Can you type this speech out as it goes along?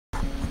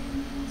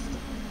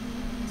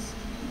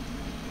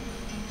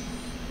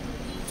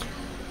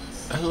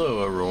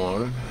Hello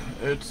everyone,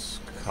 it's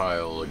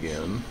Kyle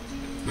again,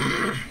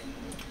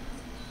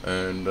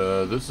 and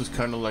this is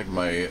kind of like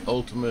my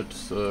ultimate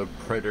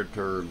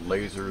Predator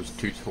lasers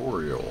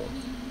tutorial.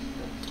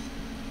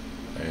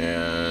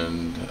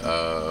 And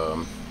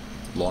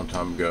long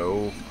time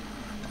ago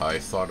I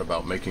thought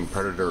about making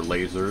Predator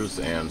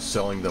lasers and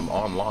selling them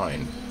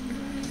online,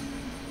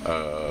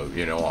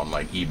 you know, on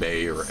like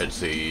eBay or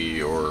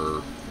Etsy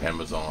or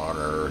Amazon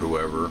or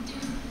whoever.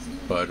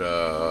 But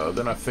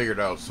then I figured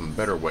out some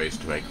better ways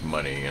to make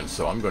money, and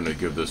so I'm going to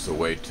give this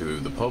away to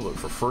the public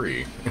for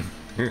free.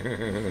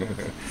 And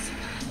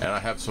I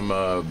have some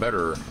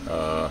better,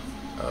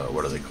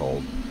 what are they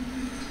called?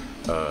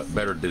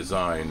 Better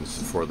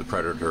designs for the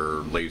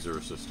Predator laser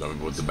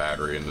system with the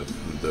battery and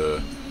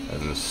the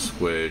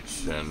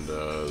switch and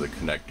the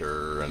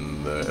connector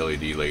and the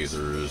LED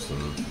lasers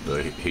and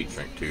the heat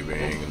shrink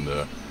tubing and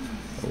the,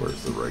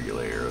 where's the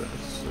regulator?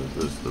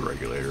 This is the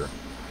regulator.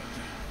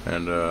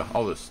 And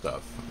all this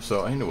stuff.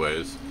 So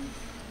anyways,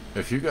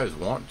 if you guys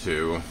want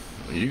to,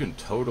 you can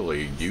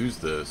totally use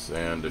this,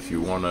 and if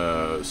you want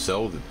to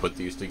put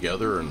these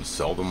together and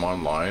sell them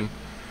online,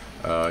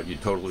 you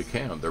totally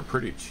can. They're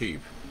pretty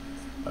cheap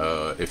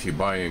if you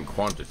buy in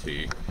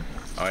quantity.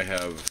 I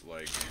have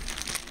like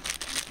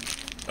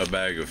a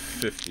bag of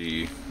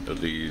 50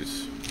 of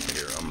these.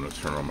 Here, I'm going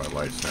to turn on my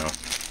lights now.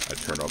 I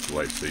turned off the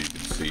lights so you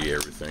can see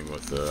everything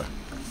with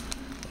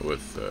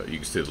you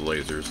can see the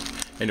lasers.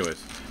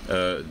 Anyways,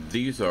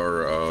 these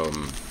are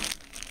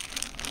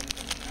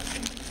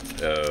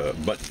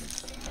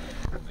buttons.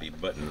 The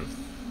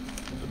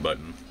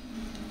button.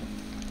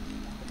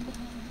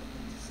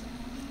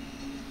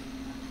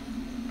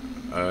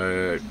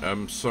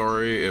 I'm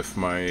sorry if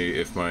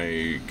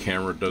my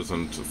camera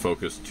doesn't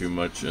focus too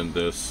much in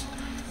this.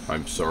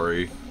 I'm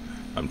sorry.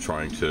 I'm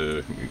trying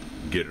to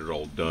get it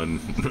all done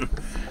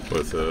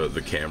with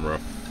the camera.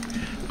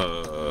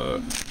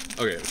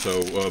 Okay, so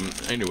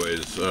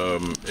anyways,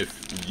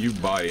 if you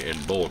buy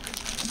in bulk,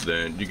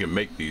 then you can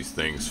make these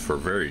things for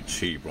very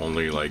cheap,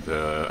 only like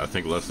I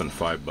think less than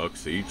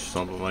 $5 each,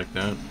 something like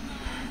that.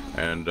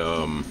 And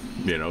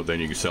you know, then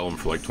you can sell them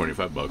for like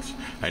 25 bucks.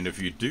 And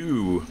if you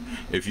do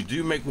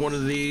make one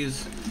of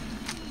these,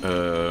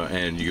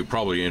 and you could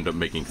probably end up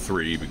making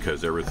 3,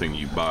 because everything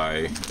you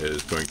buy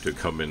is going to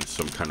come in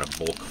some kind of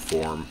bulk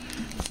form.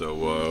 So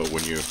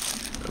when you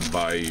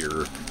buy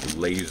your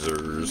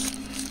lasers,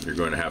 you're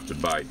going to have to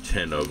buy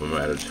 10 of them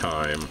at a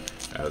time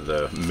at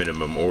the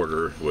minimum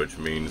order, which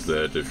means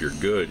that if you're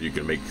good, you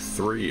can make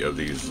 3 of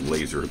these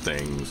laser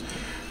things,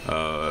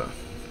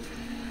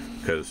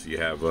 because you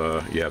have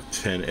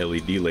 10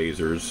 LED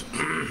lasers,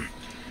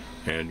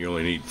 and you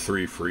only need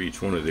 3 for each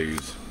one of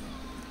these.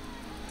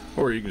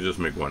 Or you can just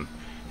make one.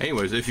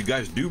 Anyways, if you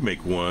guys do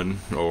make one,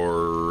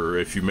 or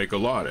if you make a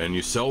lot and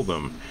you sell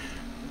them,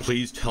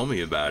 please tell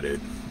me about it.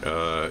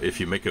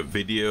 If you make a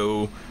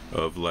video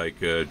of like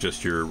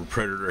just your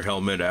Predator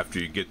helmet after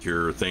you get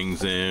your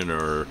things in,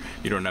 or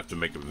you don't have to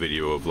make a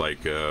video of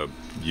like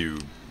you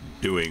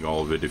doing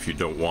all of it if you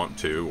don't want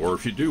to, or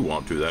if you do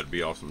want to, that'd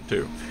be awesome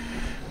too.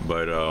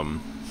 But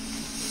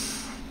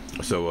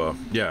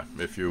yeah,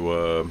 if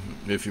you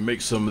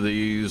make some of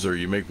these, or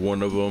you make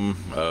one of them,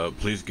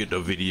 please get a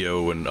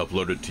video and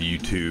upload it to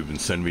YouTube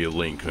and send me a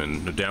link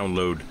and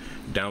download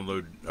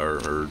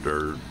or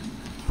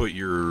put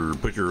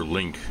your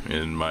link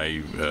in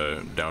my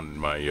down in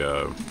my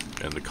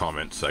in the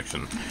comment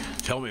section.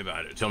 Tell me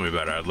about it.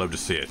 I'd love to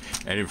see it.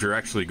 And if you're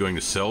actually going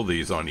to sell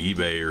these on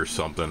eBay or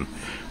something,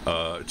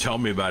 tell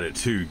me about it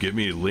too. Give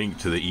me a link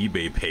to the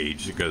eBay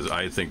page, because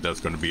I think that's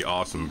going to be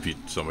awesome if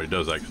somebody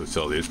does actually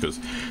sell these, because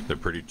they're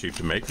pretty cheap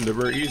to make and they're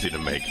very easy to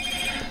make.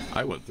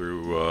 I went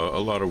through a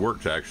lot of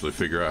work to actually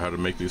figure out how to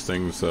make these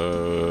things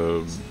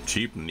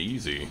cheap and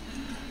easy,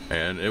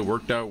 and it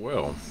worked out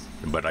well.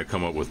 But I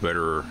come up with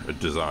better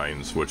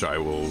designs, which I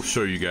will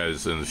show you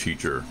guys in the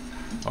future.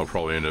 I'll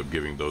probably end up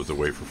giving those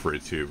away for free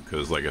too,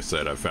 because like I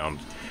said, I found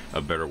a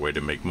better way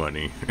to make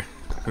money.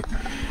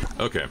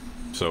 Okay,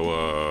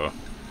 so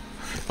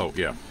oh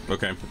yeah,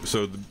 okay,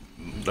 so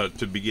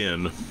to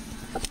begin,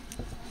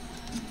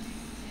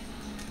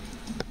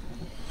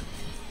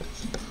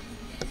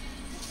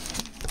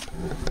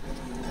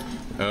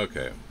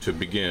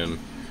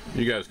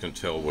 you guys can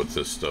tell what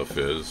this stuff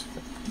is.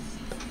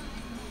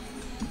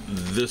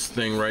 This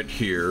thing right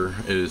here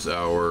is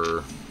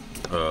our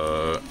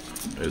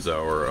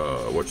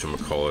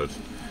whatchamacallit,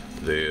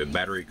 the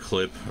battery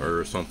clip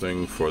or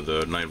something for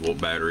the 9-volt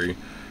battery,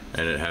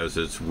 and it has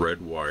its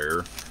red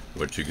wire,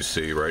 which you can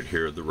see right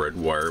here, the red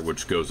wire,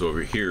 which goes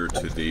over here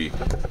to the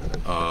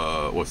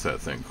what's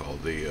that thing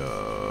called, the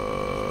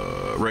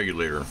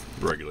regulator,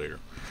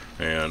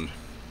 and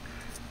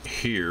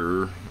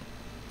here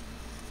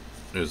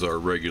is our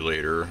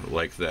regulator,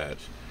 like that.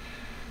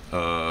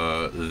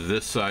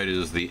 This side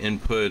is the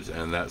input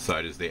and that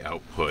side is the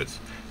output,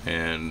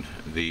 and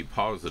the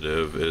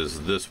positive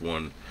is this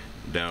one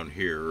down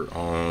here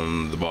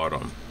on the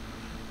bottom.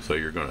 So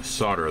you're going to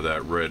solder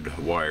that red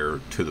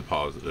wire to the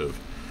positive,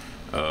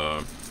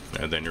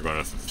 and then you're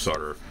going to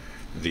solder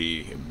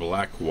the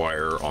black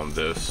wire on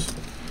this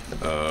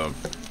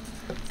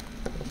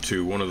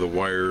to one of the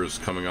wires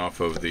coming off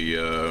of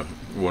the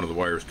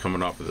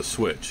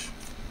switch.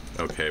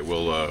 Okay,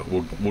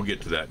 we'll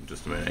get to that in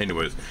just a minute.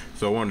 Anyways,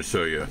 so I wanted to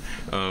show you.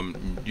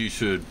 You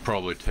should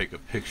probably take a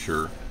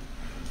picture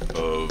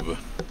of.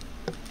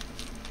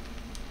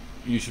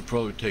 You should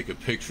probably take a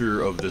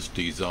picture of this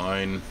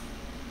design.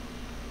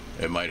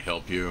 It might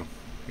help you.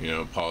 You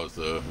know, pause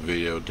the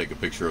video, take a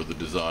picture of the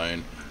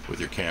design with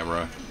your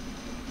camera,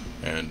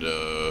 and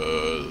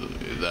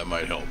that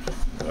might help.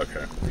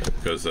 Okay,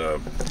 because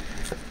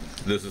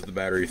this is the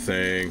battery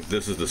thing.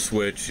 This is the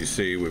switch. You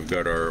see, we've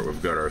got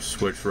our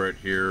switch right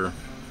here.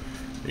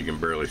 You can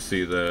barely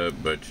see that,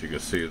 but you can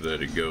see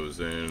that it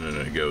goes in and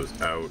it goes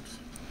out.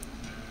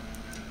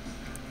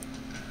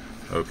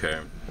 Okay,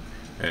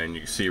 and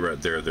you can see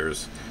right there,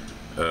 there's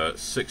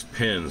 6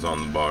 pins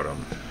on the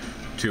bottom,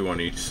 2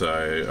 on each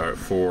side,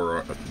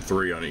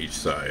 3 on each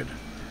side.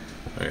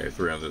 Okay,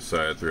 3 on this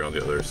side, 3 on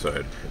the other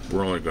side.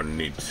 We're only going to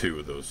need 2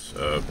 of those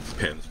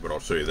pins, but I'll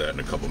show you that in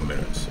a couple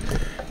minutes.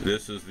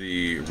 This is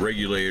the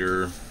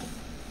regulator.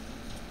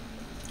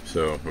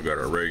 So we've got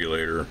our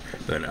regulator.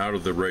 Then out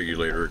of the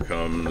regulator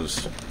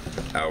comes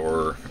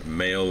our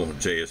male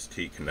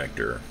JST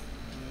connector,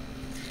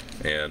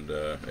 and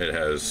it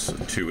has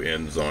 2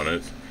 ends on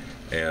it,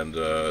 and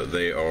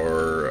they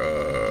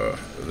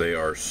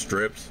are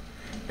stripped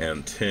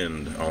and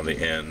tinned on the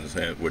ends,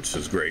 which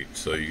is great.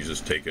 So you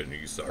just take it and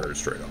you solder it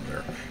straight on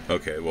there.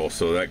 Okay, well,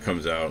 so that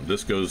comes out.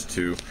 This goes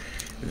to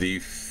the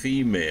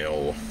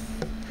female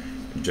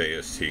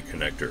JST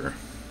connector,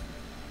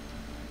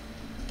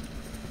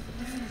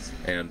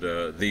 and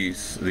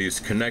these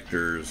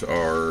connectors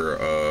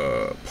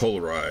are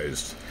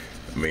polarized,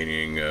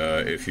 meaning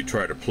if you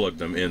try to plug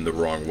them in the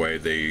wrong way,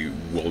 they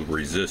will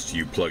resist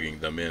you plugging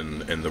them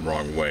in the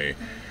wrong way.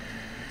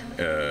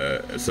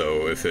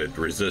 So if it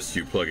resists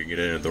you plugging it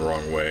in the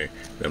wrong way,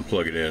 then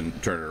plug it in,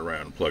 turn it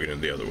around, and plug it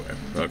in the other way.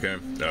 Okay?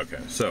 Okay,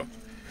 so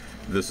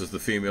this is the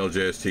female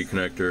JST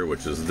connector,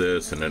 which is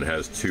this, and it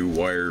has 2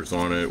 wires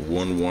on it.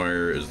 One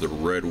wire is the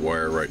red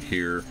wire right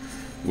here,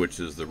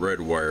 which is the red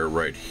wire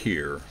right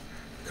here,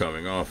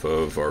 coming off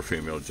of our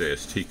female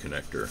JST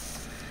connector.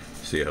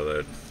 See how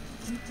that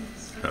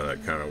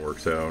kind of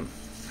works out?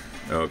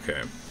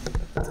 Okay.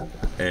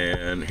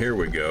 And here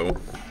we go.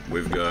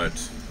 We've got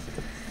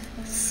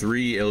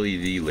 3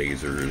 LED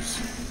lasers,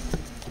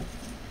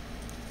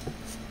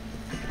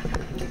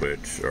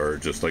 which are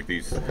just like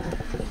these LED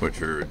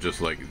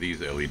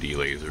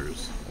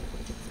lasers.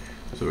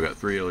 So we got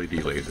 3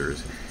 LED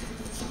lasers.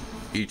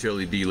 Each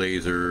LED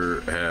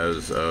laser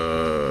has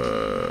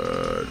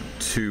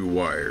 2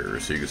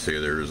 wires. So you can see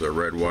there's a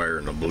red wire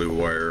and a blue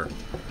wire.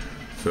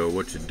 So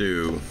what you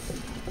do,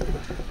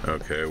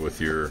 okay,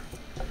 with your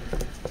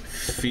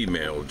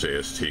female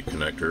JST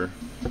connector,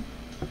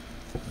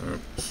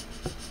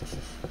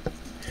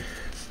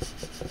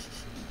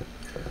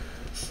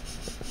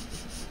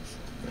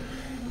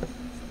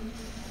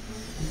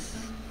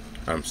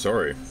 I'm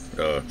sorry,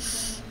 I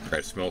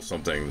smell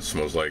something that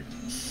smells like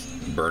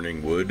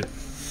burning wood.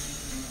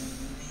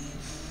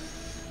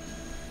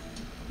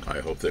 I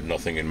hope that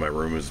nothing in my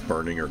room is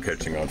burning or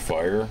catching on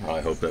fire.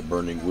 I hope that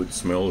burning wood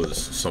smell is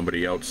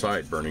somebody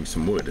outside burning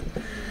some wood.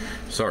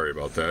 Sorry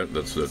about that.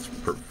 That's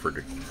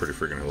pretty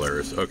freaking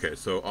hilarious. Okay,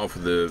 so off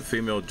of the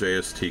female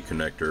JST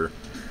connector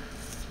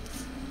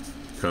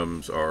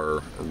comes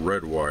our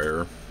red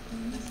wire,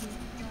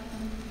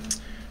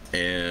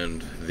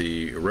 and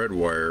the red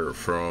wire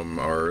from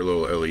our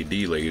little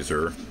LED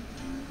laser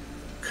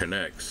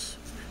connects,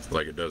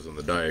 like it does in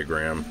the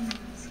diagram,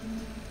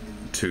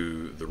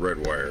 to the red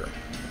wire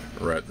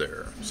right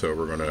there. So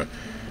we're going to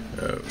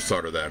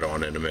solder that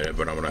on in a minute,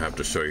 but I'm going to have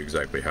to show you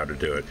exactly how to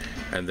do it.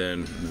 And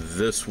then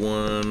this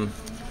one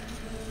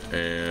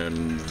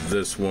and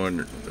this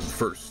one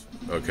first.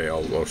 Okay,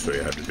 I'll show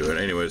you how to do it.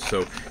 Anyways,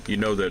 so you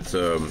know that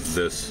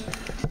this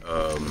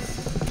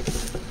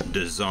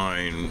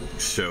design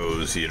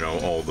shows, you know,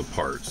 all the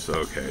parts.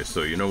 Okay,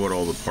 so you know what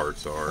all the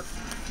parts are,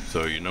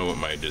 so you know what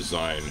my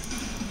design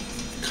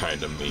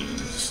kind of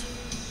means.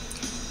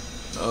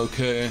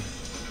 Okay,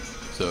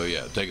 so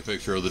yeah, take a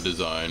picture of the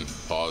design,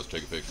 pause,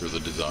 take a picture of the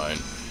design,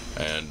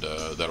 and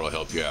that'll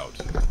help you out.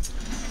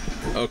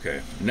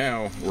 Okay,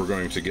 now we're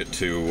going to get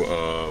to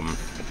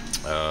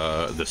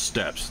the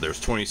steps.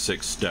 There's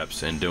 26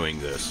 steps in doing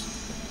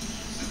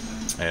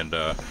this, and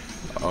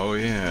oh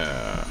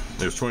yeah,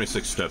 there's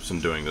 26 steps in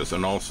doing this.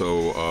 And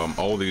also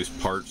all these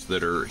parts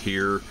that are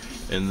here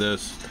in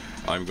this,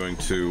 I'm going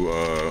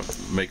to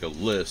make a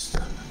list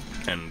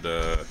and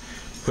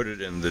put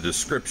it in the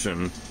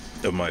description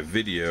of my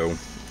video,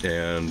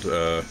 and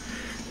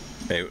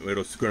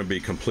it's going to be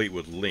complete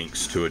with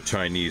links to a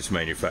Chinese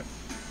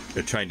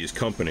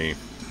company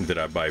that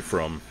I buy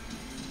from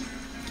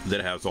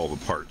that has all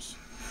the parts.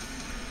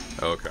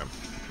 Okay,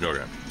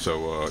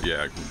 so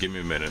yeah, give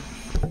me a minute.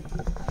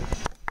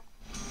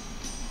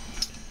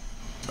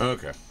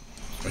 Okay,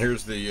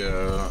 here's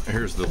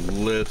the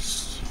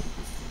list.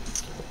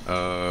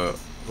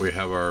 We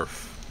have our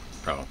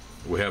Oh,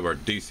 we have our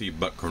DC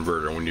buck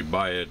converter. When you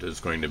buy it, it's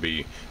going to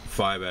be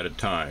 5 at a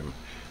time,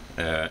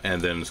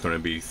 and then it's going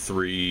to be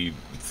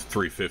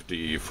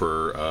 $3.50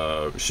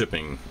 for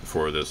shipping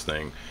for this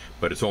thing.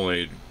 But it's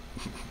only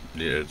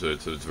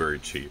it's very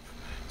cheap,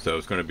 so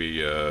it's going to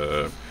be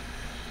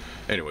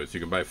anyways.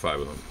 You can buy 5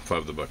 of them, 5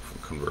 of the buck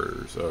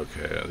converters.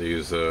 Okay,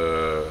 these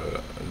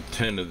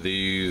 10 of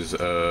these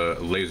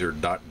laser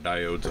dot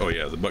diodes. Oh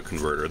yeah, the buck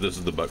converter. This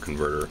is the buck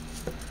converter.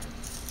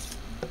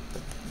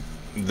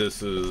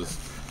 This is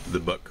the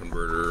buck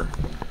converter.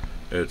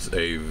 It's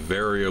a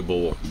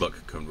variable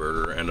buck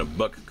converter, and a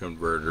buck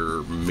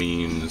converter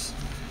means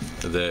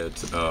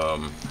that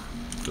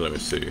let me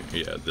see.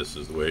 Yeah, this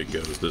is the way it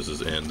goes. This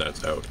is in,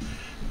 that's out.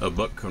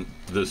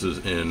 This is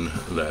in,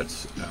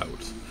 that's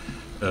out.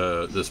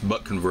 This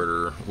buck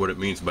converter, what it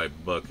means by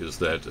buck is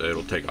that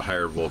it'll take a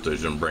higher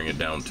voltage and bring it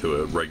down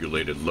to a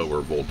regulated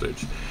lower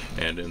voltage.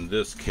 And in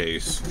this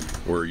case,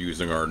 we're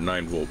using our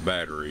 9-volt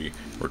battery.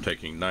 We're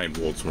taking 9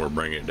 volts and we're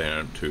bringing it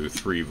down to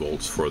 3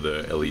 volts for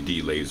the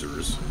LED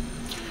lasers.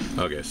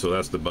 Okay, so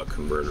that's the buck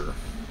converter.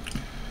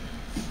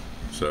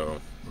 So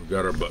we've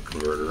got our buck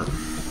converter.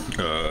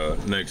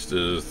 Next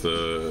is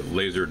the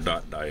laser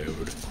dot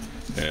diode,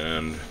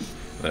 and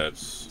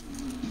that's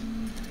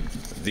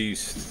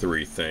these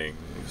 3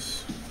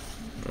 things,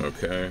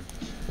 okay,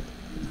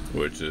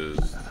 which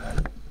is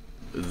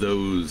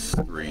those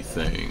 3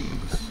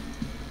 things.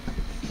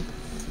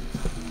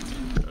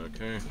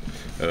 Okay,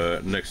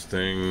 next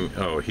thing,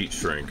 oh, heat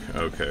shrink.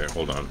 Okay,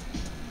 hold on.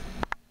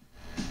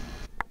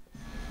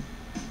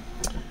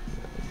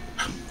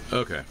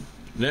 Okay,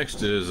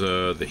 next is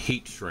the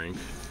heat shrink,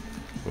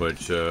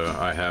 which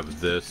I have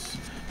this.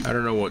 I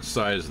don't know what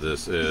size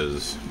this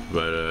is,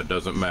 but it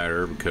doesn't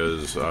matter,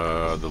 because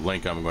the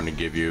link I'm going to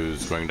give you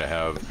is going to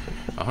have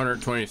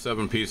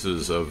 127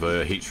 pieces of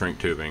heat shrink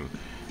tubing,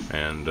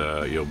 and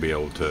you'll be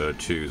able to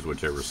choose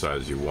whichever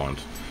size you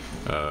want.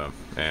 The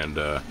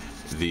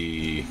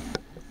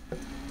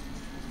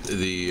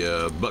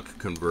buck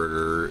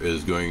converter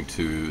is going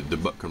to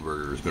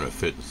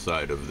fit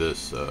inside of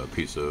this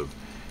piece of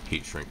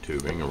heat shrink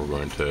tubing, and we're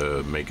going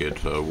to make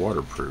it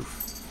waterproof.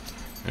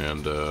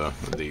 And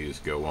these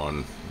go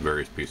on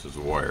various pieces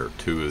of wire.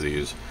 2 of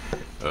these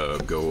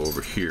go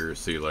over here.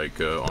 See,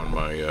 like on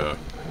my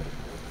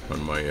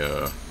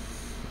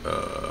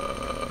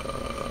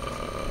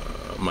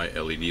my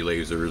LED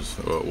lasers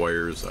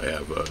wires, I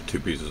have 2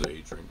 pieces of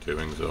heat shrink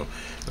tubing. So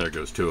there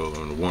goes 2 of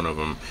them. One of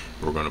them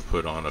we're going to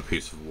put on a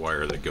piece of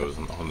wire that goes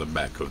on the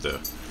back of the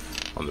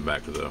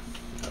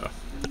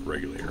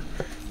regulator.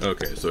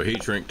 Okay, so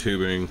heat shrink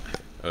tubing,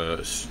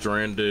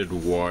 stranded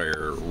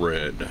wire,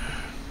 red.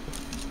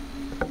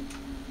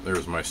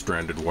 There's my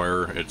stranded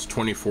wire. It's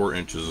 24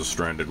 inches of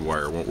stranded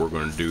wire. What we're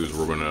going to do is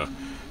we're going to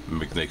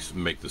make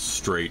this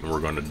straight, and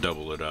we're going to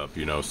double it up,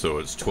 you know, so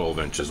it's 12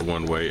 inches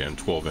one way and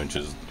 12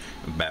 inches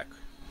back.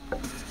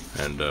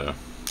 And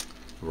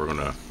we're going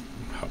to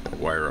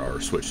wire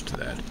our switch to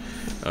that.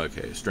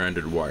 Okay,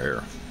 stranded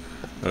wire.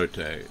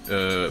 Okay,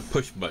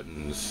 push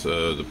buttons.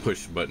 The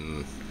push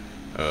button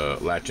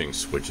latching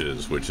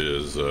switches, which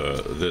is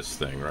this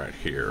thing right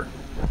here.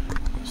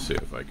 Let's see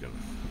if I can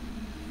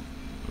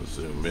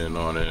zoom in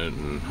on it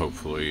and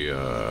hopefully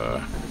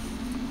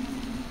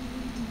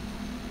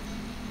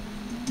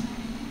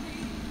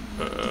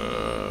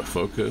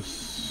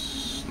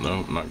focus.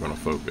 No, not going to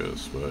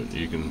focus, but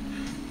you can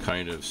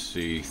kind of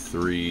see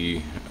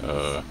 3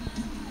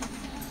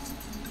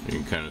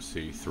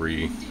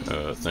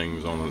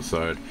 things on the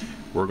side.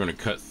 We're going to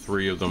cut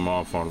 3 of them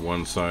off on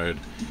one side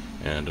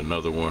and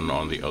another one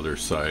on the other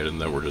side, and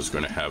then we're just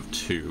going to have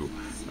 2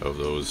 of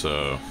those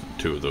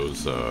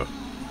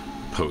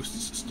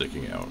posts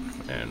sticking out.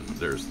 And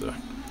there's the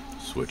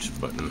switch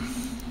button.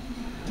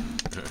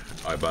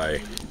 I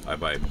buy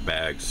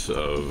bags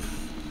of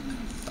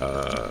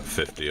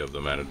 50 of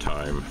them at a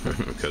time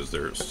because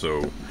they're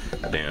so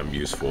damn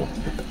useful.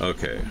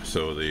 Okay,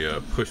 so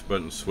the push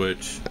button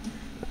switch,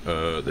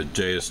 the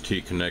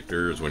JST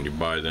connectors, when you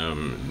buy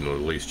them, the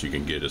least you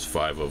can get is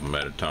 5 of them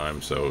at a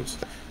time, so it's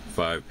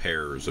 5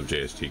 pairs of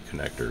JST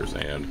connectors,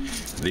 and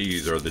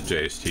these are the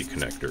JST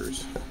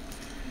connectors.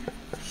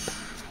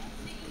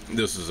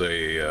 This is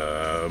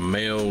a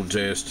male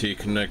JST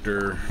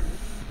connector.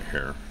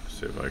 Here,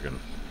 see if I can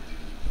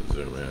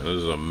zoom in.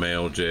 This is a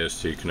male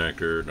JST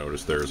connector.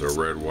 Notice there's a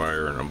red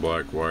wire and a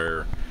black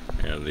wire,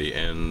 and the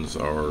ends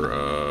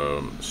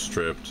are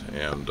stripped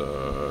and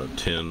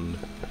tinned.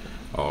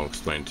 I'll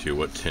explain to you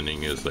what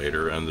tinning is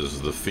later. And this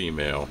is the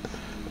female,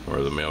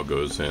 where the male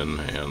goes in.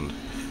 And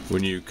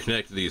when you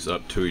connect these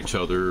up to each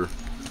other,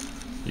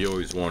 you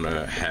always want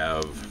to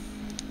have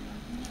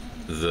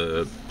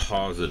the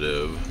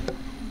positive.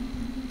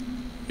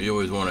 You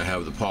always want to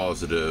have the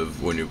positive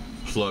when you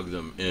plug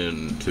them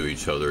into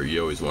each other.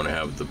 You always want to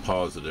have the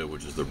positive,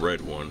 which is the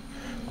red one,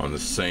 on the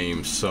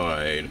same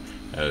side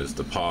as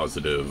the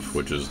positive,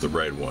 which is the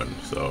red one.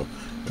 So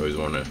you always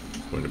want to,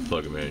 when you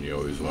plug them in, you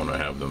always want to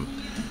have them,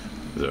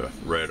 the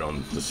red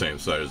on the same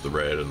side as the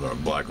red and the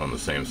black on the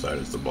same side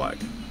as the black.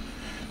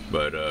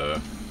 But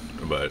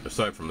But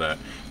aside from that,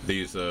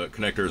 these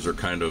connectors are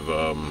kind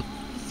of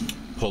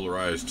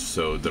polarized,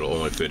 so that'll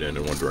only fit in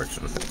one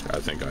direction. I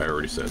think I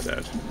already said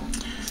that.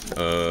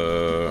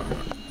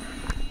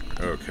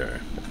 Okay.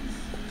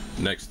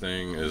 Next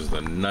thing is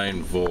the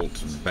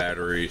 9-volt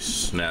battery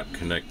snap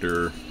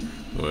connector,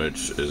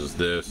 which is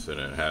this, and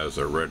it has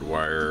a red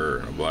wire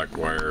and a black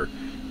wire,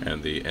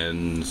 and the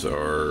ends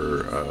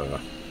are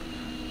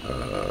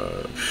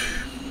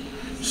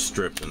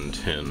stripped and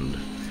tinned.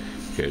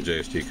 Okay,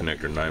 JST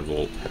connector,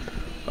 9-volt.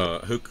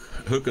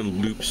 Hook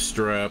and loop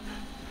strap,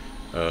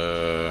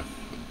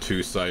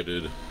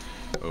 two-sided.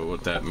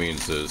 What that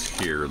means is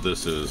here,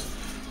 this is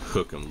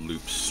hook and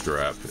loop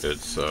strap.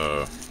 It's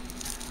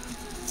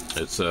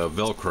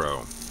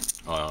Velcro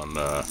on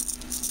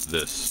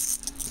this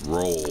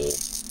roll,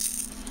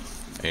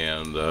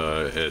 and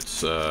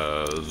it's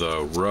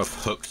the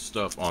rough hook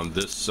stuff on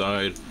this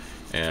side,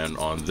 and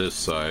on this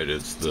side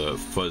it's the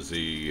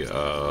fuzzy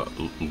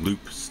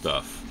loop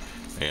stuff,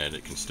 and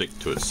it can stick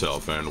to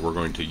itself, and we're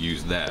going to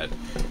use that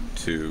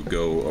to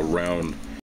go around